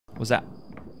was that?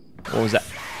 What was that?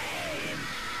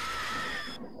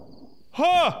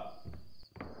 Ha!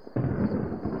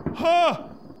 Ha!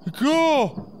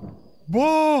 Go!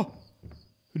 Bah!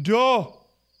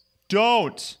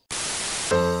 Don't!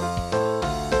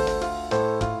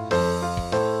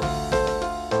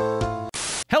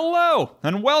 Hello,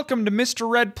 and welcome to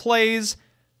MisterRed Plays.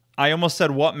 I almost said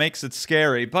What Makes It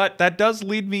Scary, but that does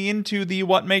lead me into the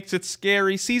What Makes It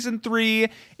Scary Season 3.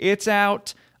 It's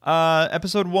out.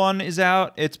 Episode 1 is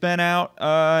out. It's been out,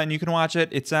 and you can watch it.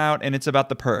 It's out, and it's about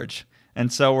the Purge.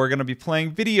 And so we're going to be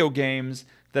playing video games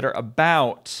that are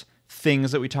about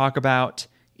things that we talk about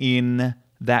in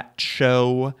that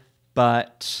show,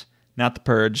 but not the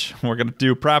Purge. We're going to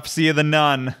do Prophecy of the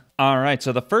Nun. All right,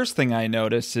 so the first thing I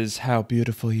notice is how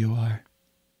beautiful you are.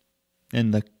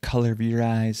 And the color of your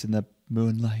eyes in the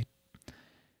moonlight. And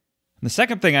the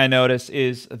second thing I notice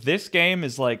is this game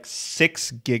is like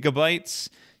 6 gigabytes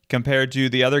compared to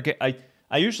the other game.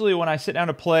 I usually, when I sit down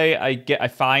to play, I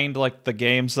find like the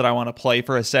games that I want to play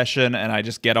for a session, and I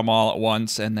just get them all at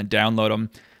once and then download them.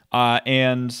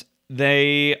 And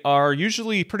they are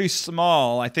usually pretty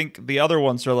small. I think the other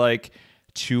ones are like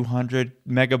 200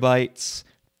 megabytes,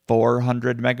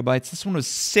 400 megabytes. This one was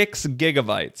 6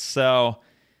 gigabytes, so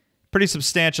pretty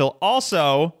substantial.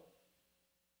 Also,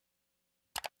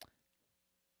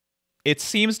 it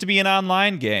seems to be an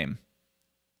online game.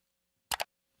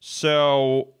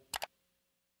 So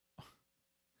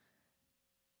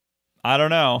I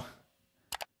don't know.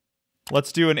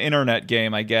 Let's do an internet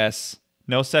game, I guess.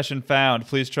 No session found.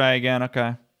 Please try again.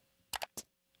 Okay.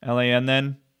 LAN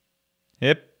then.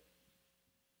 Hip.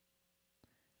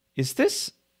 Is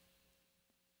this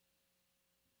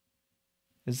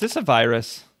a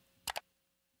virus?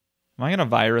 Am I going to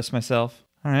virus myself?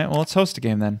 All right, well, let's host a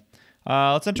game then.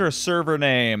 Let's enter a server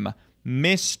name.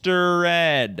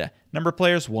 MisterRed. Number of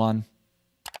players, 1.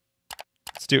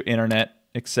 Let's do internet,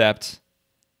 accept.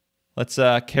 Let's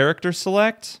character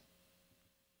select.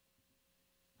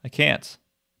 I can't.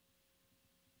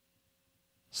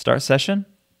 Start session.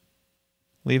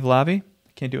 Leave lobby.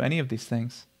 I can't do any of these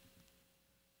things.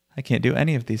 I can't do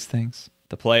any of these things.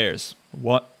 The players.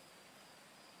 What?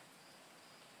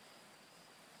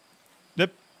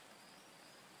 Dip.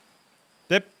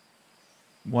 Dip.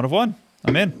 1 of 1.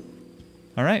 I'm in.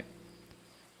 All right.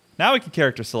 Now we can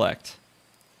character select.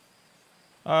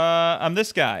 I'm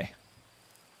this guy.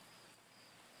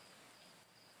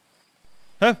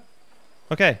 Huh.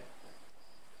 Okay.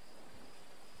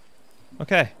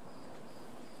 Okay.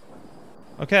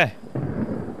 Okay.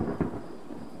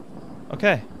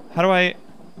 Okay. How do I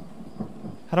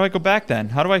go back then?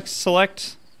 How do I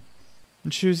select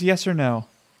and choose yes or no?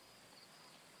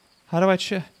 How do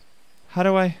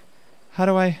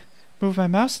I move my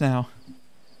mouse now?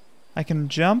 I can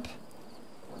jump.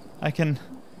 I can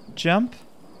jump.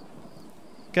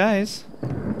 Guys,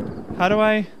 how do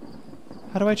I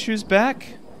choose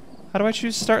back? How do I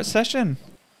choose start session?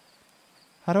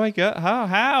 How do I go?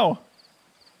 How?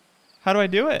 How do I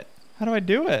do it? How do I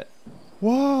do it?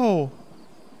 Whoa.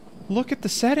 Look at the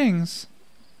settings.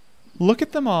 Look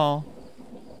at them all.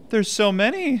 There's so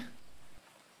many.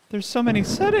 There's so many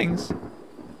settings.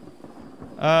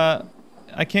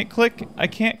 I can't click. I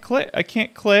can't click. I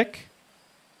can't click.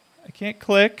 I can't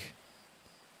click.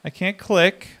 I can't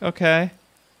click. Okay.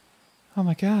 Oh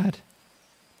my god.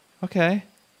 Okay.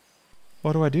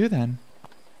 What do I do then?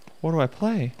 What do I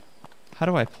play? How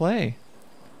do I play?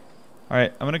 All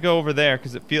right, I'm gonna go over there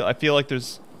because I feel like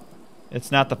it's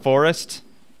not the forest.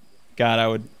 God,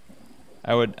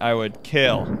 I would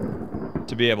kill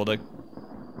to be able to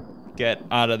get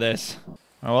out of this.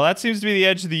 Oh, well, that seems to be the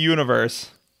edge of the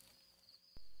universe.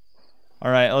 All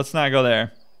right, let's not go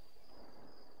there.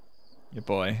 Yeah,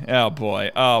 boy. Oh boy.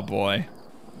 Oh boy.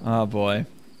 Oh boy.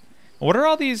 What are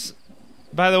all these?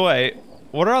 By the way,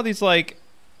 what are all these like?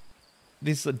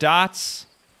 These dots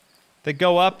that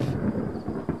go up?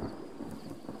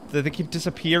 That they keep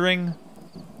disappearing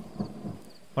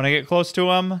when I get close to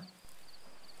them?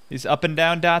 These up and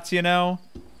down dots, you know?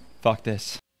 Fuck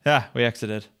this. Ah, we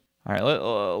exited. All right,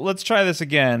 let's try this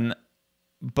again,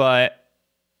 but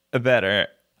better.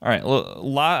 All right,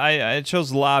 I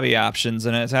chose lobby options,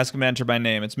 and it's asking me to enter my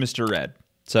name. It's MisterRed.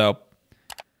 So,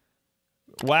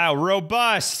 wow,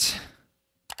 robust.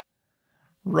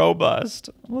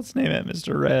 Robust. Let's name it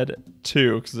MisterRed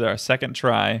 2, because it's our second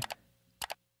try.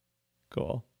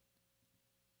 Cool.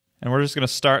 And we're just going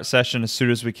to start session as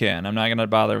soon as we can. I'm not going to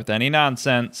bother with any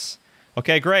nonsense.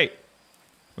 Okay, great.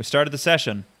 We started the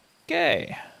session.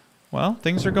 Okay. Well,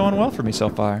 things are going well for me so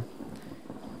far.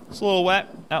 It's a little wet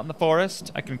out in the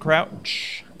forest. I can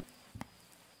crouch.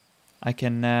 I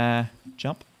can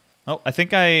jump. Oh, I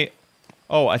think I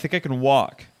can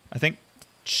walk. I think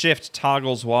shift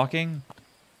toggles walking.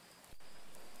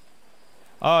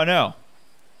 Oh, no.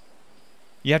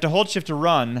 You have to hold shift to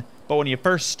run, but when you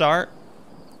first start,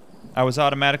 I was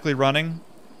automatically running.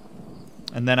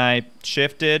 And then I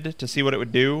shifted to see what it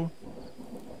would do.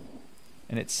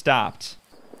 And it stopped.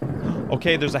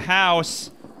 Okay, there's a house.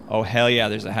 Oh, hell yeah,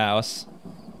 there's a house.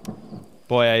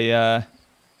 Boy,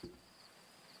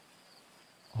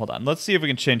 hold on. Let's see if we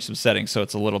can change some settings so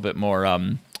it's a little bit more,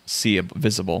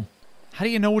 visible. How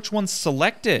do you know which one's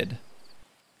selected?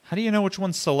 How do you know which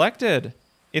one's selected?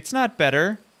 It's not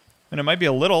better. And it might be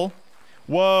a little.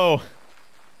 Whoa.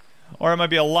 Or it might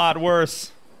be a lot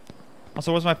worse.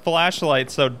 Also, where's my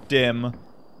flashlight so dim?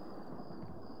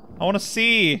 I want to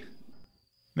see.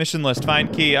 Mission list,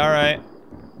 find key. Alright.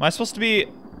 Am I supposed to be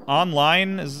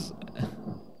online? Am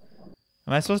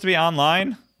I supposed to be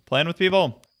online? Playing with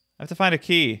people? I have to find a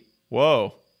key.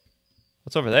 Whoa.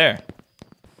 What's over there?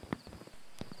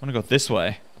 I want to go this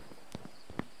way.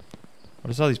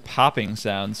 What is all these popping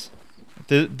sounds?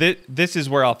 This is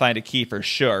where I'll find a key for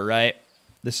sure, right?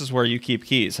 This is where you keep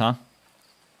keys, huh?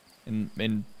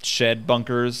 In shed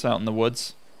bunkers out in the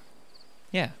woods?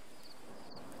 Yeah.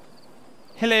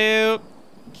 Hello.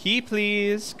 Key,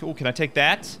 please. Cool, can I take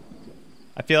that?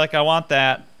 I feel like I want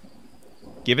that.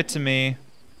 Give it to me.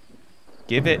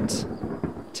 Give it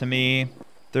to me.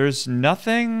 There's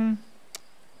nothing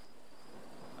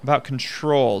about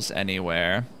controls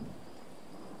anywhere.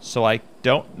 So I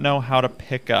don't know how to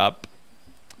pick up.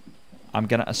 I'm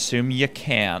gonna assume you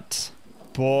can't.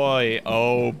 Boy,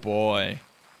 oh boy.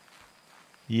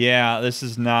 Yeah, this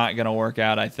is not gonna work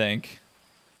out, I think.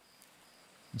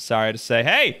 I'm sorry to say.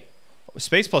 Hey!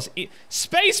 Space plus E.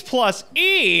 Space plus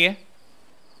E?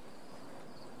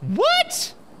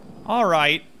 What?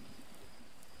 Alright.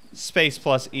 Space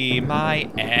plus E. My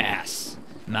ass.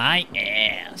 My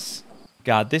ass.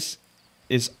 God, this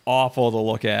is awful to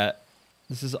look at.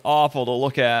 This is awful to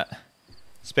look at.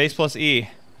 Space plus E.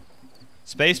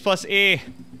 Space plus E.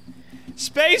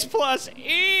 Space plus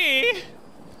E!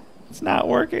 It's not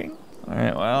working.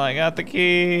 Alright, well, I got the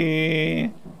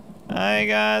key. I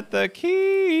got the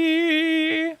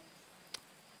key.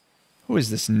 Who is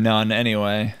this nun,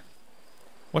 anyway?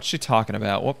 What's she talking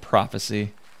about? What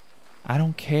prophecy? I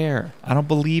don't care. I don't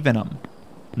believe in them.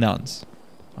 Nuns.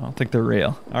 I don't think they're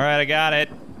real. Alright, I got it.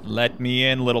 Let me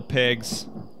in, little pigs.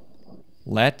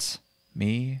 Let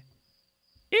me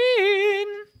in.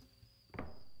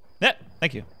 Yeah,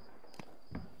 thank you.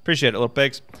 Appreciate it, little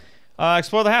pigs.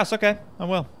 Explore the house. Okay, I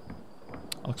will.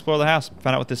 I'll explore the house.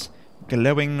 Find out what this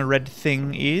glowing red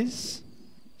thing is.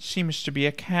 Seems to be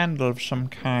a candle of some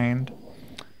kind.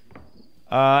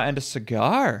 And a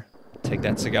cigar. Take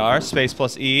that cigar. Space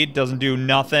plus E. Doesn't do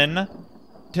nothing.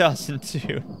 Doesn't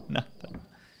do nothing.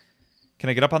 Can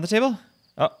I get up on the table?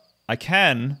 Oh, I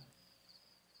can.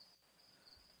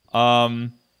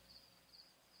 Not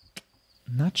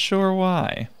sure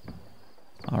why.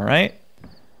 Alright.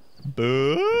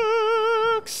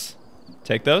 Books.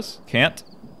 Take those. Can't.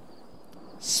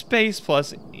 Space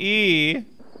plus E.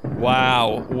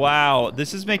 Wow. Wow.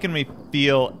 This is making me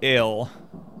feel ill.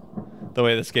 The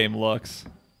way this game looks.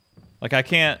 Like, I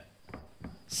can't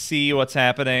see what's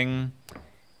happening.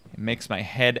 It makes my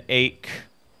head ache.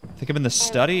 I think I'm in the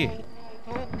study.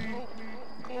 Oh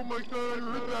my god, I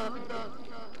heard that.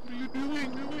 What are you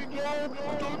doing? No,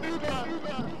 don't do that.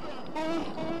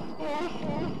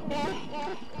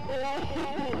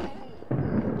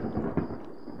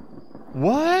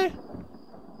 What?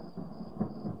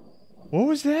 What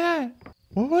was that?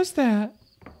 What was that?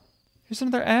 Here's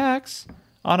another axe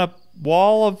on a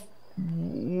wall of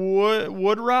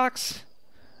wood rocks.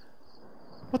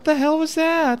 What the hell was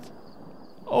that?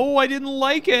 Oh, I didn't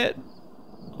like it.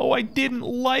 Oh, I didn't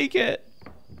like it.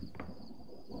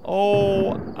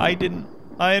 Oh, I didn't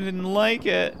like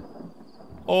it.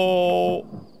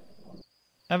 Oh.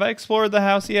 Have I explored the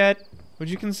house yet? Would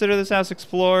you consider this house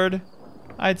explored?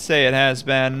 I'd say it has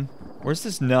been. Where's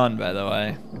this nun, by the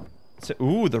way?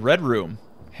 Ooh, the red room.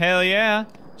 Hell yeah.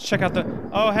 Let's check out the...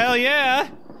 Oh, hell yeah.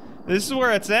 This is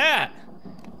where it's at.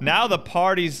 Now the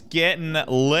party's getting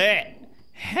lit.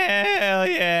 Hell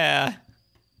yeah.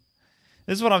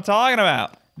 This is what I'm talking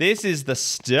about. This is the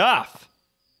stuff.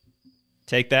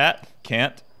 Take that.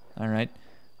 Can't. All right.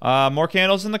 More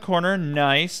candles in the corner.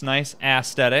 Nice. Nice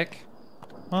aesthetic.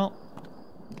 Well,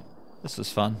 this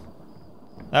was fun.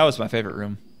 That was my favorite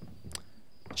room.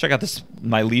 Check out this,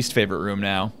 my least favorite room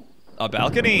now. A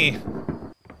balcony.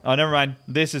 Oh, never mind.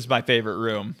 This is my favorite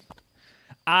room.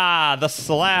 Ah, the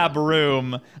slab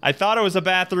room. I thought it was a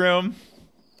bathroom.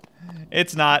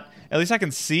 It's not. At least I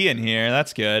can see in here.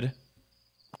 That's good.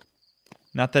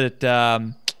 Not that it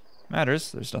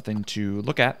matters. There's nothing to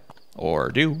look at or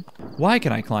do. Why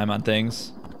can I climb on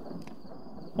things?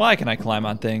 Why can I climb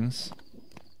on things?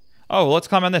 Oh, let's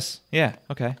climb on this. Yeah,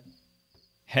 okay.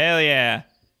 Hell yeah.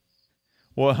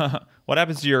 What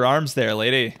happens to your arms there,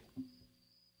 lady?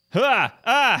 Ha!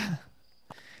 Ah!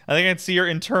 I think I can see your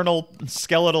internal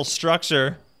skeletal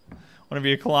structure whenever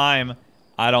you climb.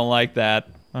 I don't like that.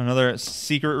 Another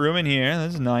secret room in here.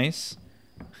 This is nice.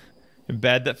 A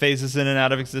bed that phases in and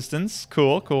out of existence.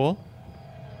 Cool, cool.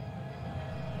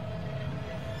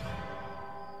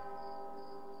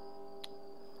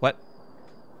 What?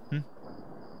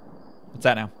 What's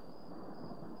that now?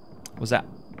 What was that?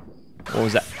 What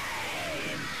was that?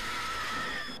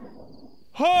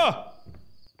 Ha!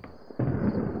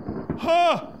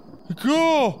 Ha!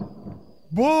 Go!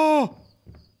 Bah!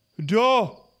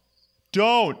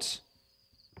 Don't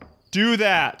do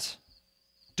that.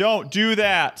 Don't do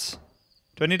that.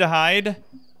 Do I need to hide?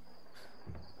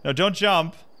 No, don't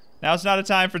jump. Now's not a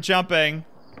time for jumping.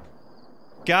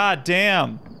 God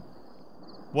damn.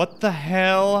 What the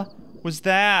hell was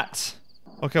that?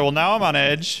 Okay, well now I'm on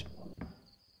edge.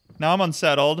 Now I'm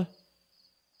unsettled.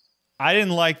 I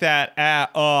didn't like that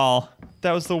at all.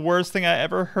 That was the worst thing I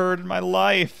ever heard in my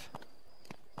life.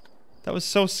 That was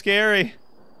so scary.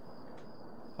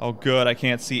 Oh good, I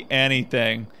can't see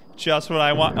anything. Just what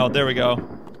I want. Oh, there we go.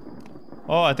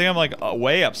 Oh, I think I'm like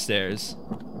way upstairs.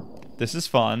 This is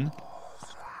fun.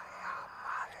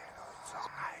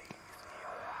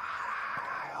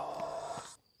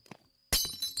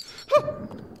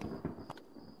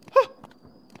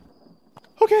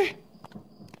 Okay.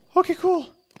 Okay, cool.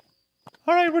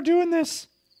 All right, we're doing this.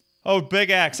 Oh, big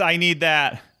axe. I need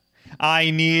that.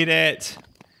 I need it.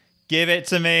 Give it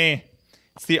to me.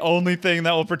 It's the only thing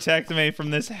that will protect me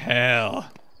from this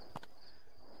hell.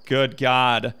 Good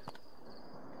God.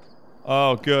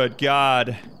 Oh, good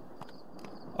God.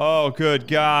 Oh, good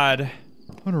God.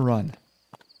 I'm gonna run.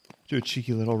 Do a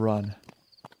cheeky little run.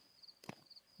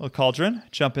 Little cauldron.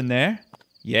 Jump in there.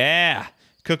 Yeah.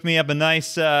 Cook me up a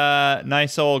nice,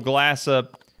 nice old glass of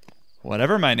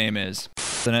whatever my name is.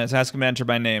 Then it's ask him to enter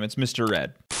my name. It's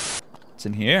MisterRed. It's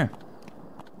in here.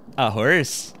 A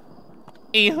horse.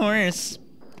 A horse.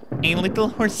 A little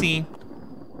horsey.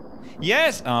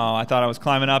 Yes! Oh, I thought I was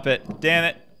climbing up it. Damn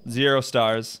it. 0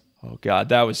 stars. Oh God,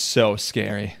 that was so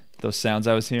scary. Those sounds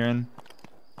I was hearing.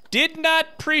 Did not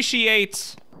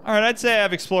appreciate. Alright, I'd say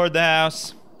I've explored the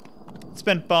house. It's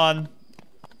been fun.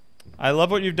 I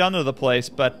love what you've done to the place,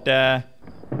 but I'm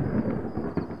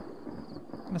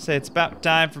gonna say it's about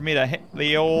time for me to hit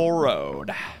the old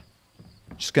road.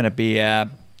 Just gonna be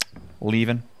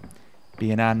leaving.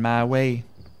 Being on my way.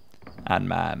 On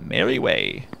my merry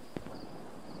way.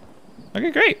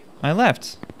 Okay, great. I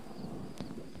left.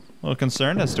 A little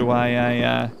concerned as to why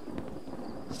I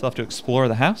still have to explore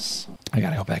the house. I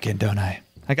gotta go back in, don't I?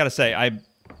 I gotta say,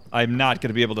 I'm not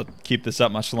gonna be able to keep this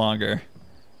up much longer.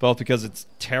 Both because it's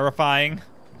terrifying.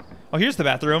 Oh, here's the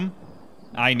bathroom.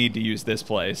 I need to use this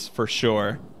place, for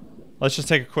sure. Let's just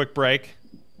take a quick break.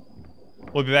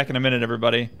 We'll be back in a minute,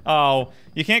 everybody. Oh,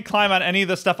 you can't climb on any of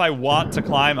the stuff I want to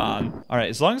climb on. All right,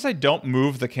 as long as I don't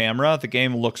move the camera, the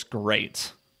game looks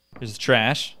great. Here's the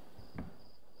trash.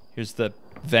 Here's the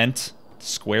vent.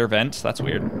 Square vent. That's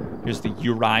weird. Here's the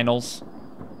urinals.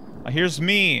 Here's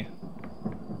me.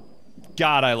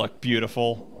 God, I look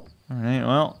beautiful. All right,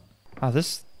 well. Wow,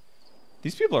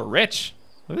 these people are rich.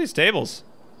 Look at these tables.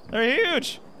 They're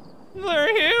huge.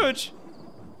 They're huge.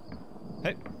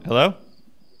 Hey, hello?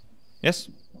 Yes?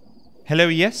 Hello,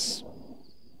 yes?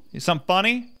 You something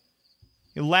funny?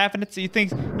 You laughing at you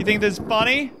think this is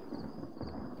funny?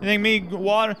 You think me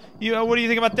water what do you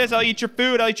think about this? I'll eat your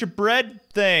food, I'll eat your bread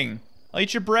thing. I'll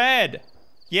eat your bread.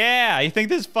 Yeah, you think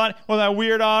this is fun with my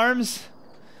weird arms?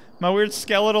 My weird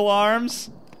skeletal arms?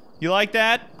 You like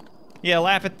that? Yeah,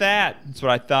 laugh at that. That's what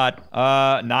I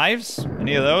thought. Knives?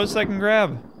 Any of those I can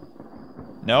grab?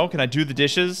 No? Can I do the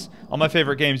dishes? All my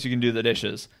favorite games you can do the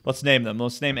dishes. Let's name them.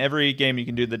 Let's name every game you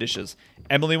can do the dishes.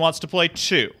 Emily wants to play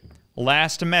 2.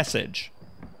 Last message.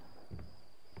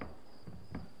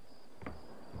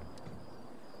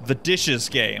 The dishes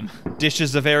game. Dish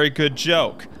is a very good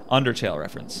joke. Undertale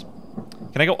reference.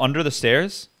 Can I go under the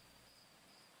stairs?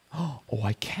 Oh,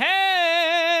 I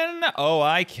can! Oh,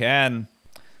 I can.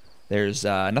 There's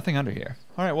nothing under here.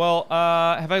 All right, well,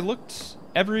 have I looked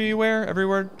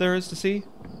everywhere there is to see?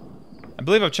 I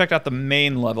believe I've checked out the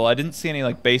main level. I didn't see any,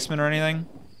 like, basement or anything.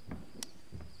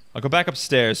 I'll go back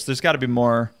upstairs. There's got to be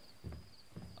more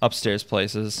upstairs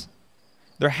places.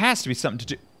 There has to be something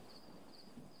to do.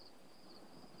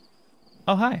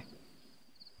 Oh, hi.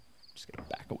 Just gonna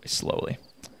back away slowly.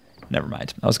 Never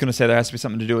mind. I was going to say there has to be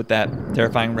something to do with that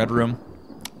terrifying red room.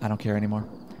 I don't care anymore.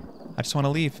 I just want to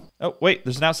leave. Oh, wait.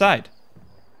 There's an outside.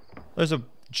 There's a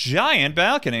giant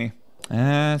balcony.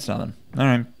 It's nothing. All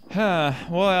right.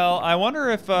 Well, I wonder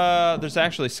if there's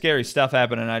actually scary stuff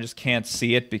happening and I just can't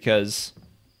see it because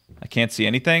I can't see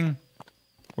anything.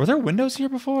 Were there windows here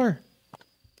before?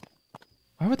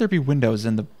 Why would there be windows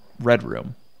in the red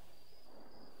room?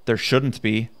 There shouldn't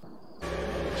be.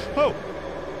 Oh!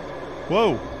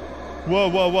 Whoa! Whoa,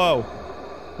 whoa, whoa!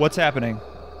 What's happening?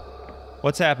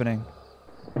 What's happening?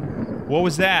 What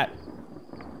was that?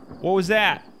 What was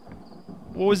that?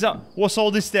 What was that? What's all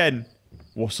this then?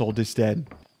 What's all this then?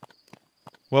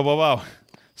 Whoa, whoa, whoa.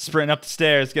 Sprinting up the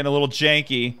stairs, getting a little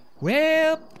janky.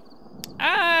 Well,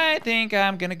 I think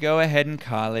I'm gonna go ahead and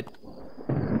call it.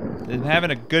 I'm having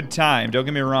a good time, don't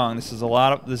get me wrong.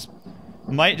 This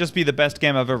might just be the best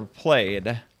game I've ever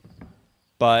played.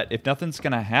 But if nothing's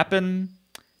gonna happen,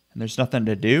 and there's nothing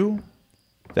to do,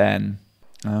 then,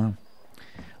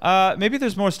 maybe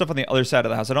there's more stuff on the other side of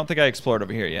the house. I don't think I explored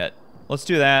over here yet. Let's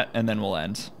do that, and then we'll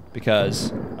end.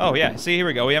 Because, oh yeah, see, here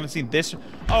we go. We haven't seen this.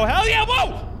 Oh, hell yeah,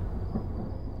 whoa!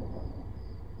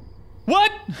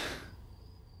 What?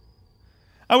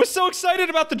 I was so excited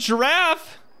about the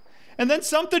giraffe, and then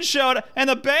something showed, and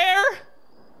the bear?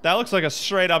 That looks like a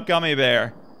straight up gummy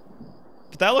bear.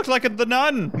 But that looks like the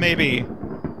Nun, maybe.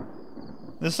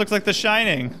 This looks like The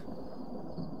Shining.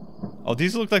 Oh,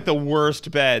 these look like the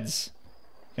worst beds.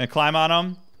 Can I climb on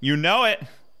them? You know it.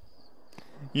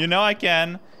 You know I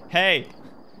can. Hey.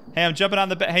 Hey, I'm jumping on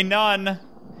the bed. Hey, Nun.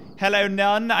 Hello,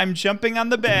 Nun. I'm jumping on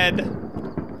the bed.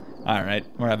 All right,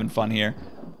 we're having fun here.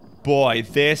 Boy,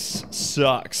 this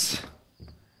sucks.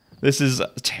 This is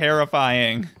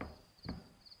terrifying.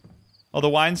 Oh, the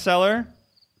wine cellar?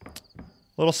 A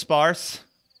little sparse.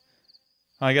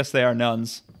 I guess they are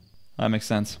nuns. That makes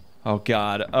sense. Oh,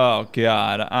 God. Oh,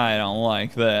 God. I don't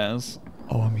like this.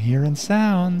 Oh, I'm hearing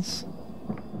sounds.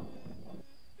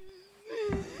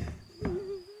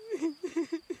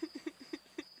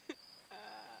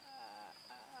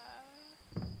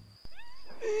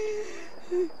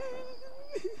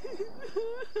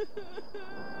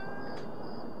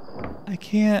 I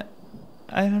can't.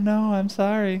 I don't know. I'm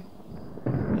sorry.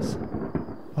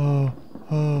 Oh.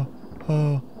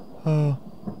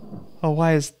 Oh,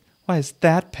 why is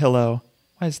that pillow?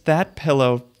 Why is that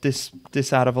pillow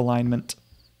this out of alignment?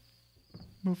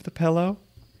 Move the pillow.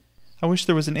 I wish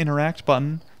there was an interact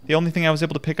button. The only thing I was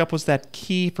able to pick up was that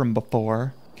key from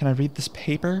before. Can I read this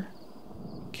paper?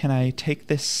 Can I take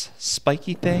this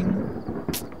spiky thing?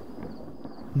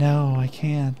 No, I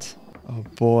can't. Oh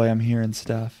boy, I'm hearing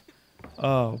stuff.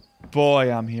 Oh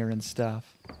boy, I'm hearing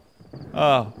stuff.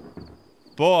 Oh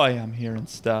boy, I'm hearing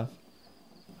stuff.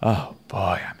 Oh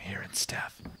boy, I'm hearing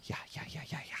stuff. Yeah.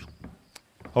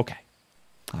 Okay.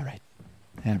 All right.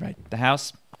 The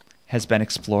house has been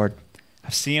explored.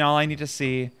 I've seen all I need to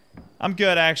see. I'm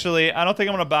good, actually. I don't think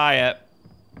I'm gonna buy it.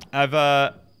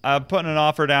 I'm putting an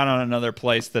offer down on another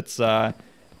place that's, well,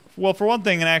 for one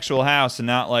thing, an actual house and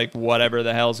not like whatever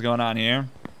the hell's going on here.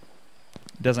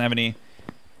 It doesn't have any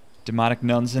demonic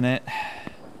nuns in it.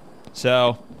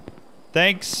 So,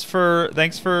 thanks for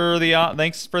the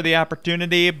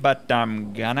opportunity, but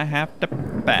I'm gonna have to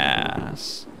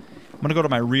pass. I'm gonna go to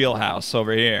my real house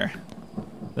over here.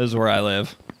 This is where I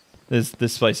live.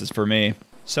 This place is for me.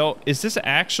 So, is this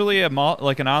actually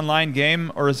like an online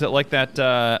game, or is it like that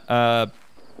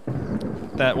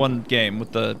that one game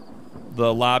with the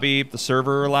lobby, the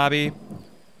server lobby?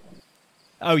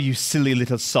 Oh, you silly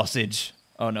little sausage.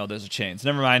 Oh no, those are chains.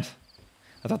 Never mind.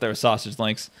 I thought they were sausage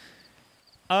links.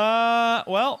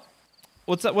 Well,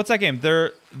 what's that game?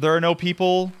 There are no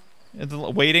people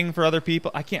waiting for other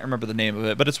people. I can't remember the name of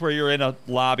it, but it's where you're in a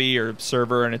lobby or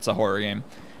server and it's a horror game.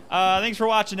 Thanks for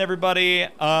watching, everybody.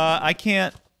 I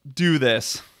can't do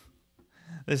this.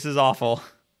 This is awful.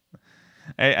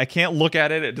 I can't look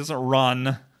at it. It doesn't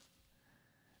run.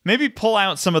 Maybe pull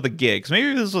out some of the gigs.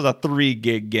 Maybe if this was a 3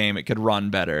 gig game, it could run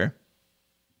better.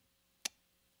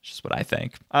 It's just what I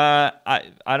think. I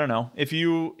don't know. If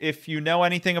you know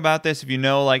anything about this, if you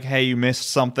know like, hey, you missed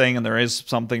something and there is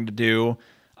something to do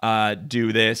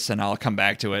this and I'll come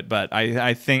back to it. But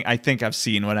I think I've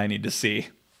seen what I need to see.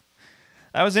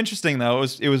 That was interesting though.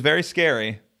 It was very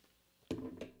scary.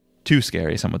 Too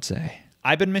scary, some would say.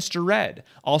 I've been MisterRed.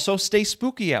 Also, stay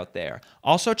spooky out there.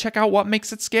 Also, check out What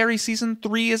Makes It Scary. Season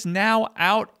 3 is now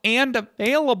out and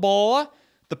available.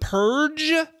 The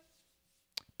Purge.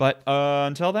 But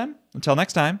until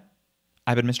next time,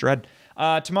 I've been MisterRed.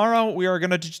 Tomorrow, we are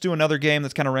going to just do another game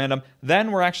that's kind of random.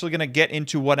 Then we're actually going to get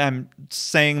into what I'm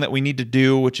saying that we need to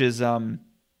do, which is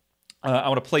I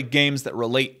want to play games that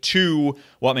relate to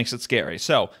what makes it scary.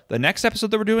 So the next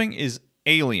episode that we're doing is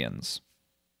Aliens.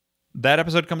 That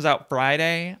episode comes out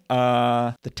Friday,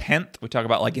 the 10th. We talk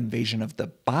about like Invasion of the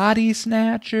Body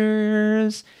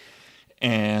Snatchers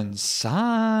and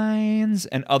Signs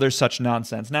and other such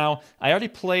nonsense. Now, I already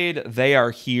played They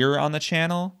Are Here on the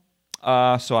channel,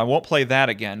 so I won't play that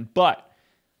again, but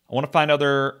I want to find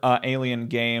other alien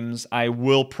games. I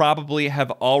will probably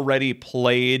have already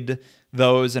played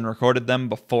those and recorded them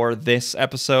before this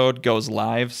episode goes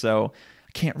live, so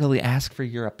I can't really ask for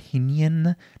your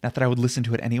opinion. Not that I would listen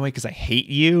to it anyway, because I hate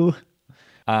you.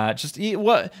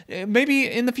 Maybe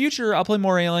in the future I'll play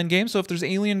more alien games, so if there's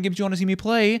alien games you want to see me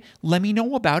play, let me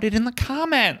know about it in the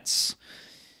comments.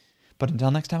 But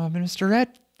until next time, I've been MisterRed.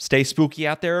 Stay spooky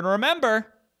out there, and remember,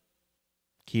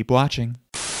 keep watching.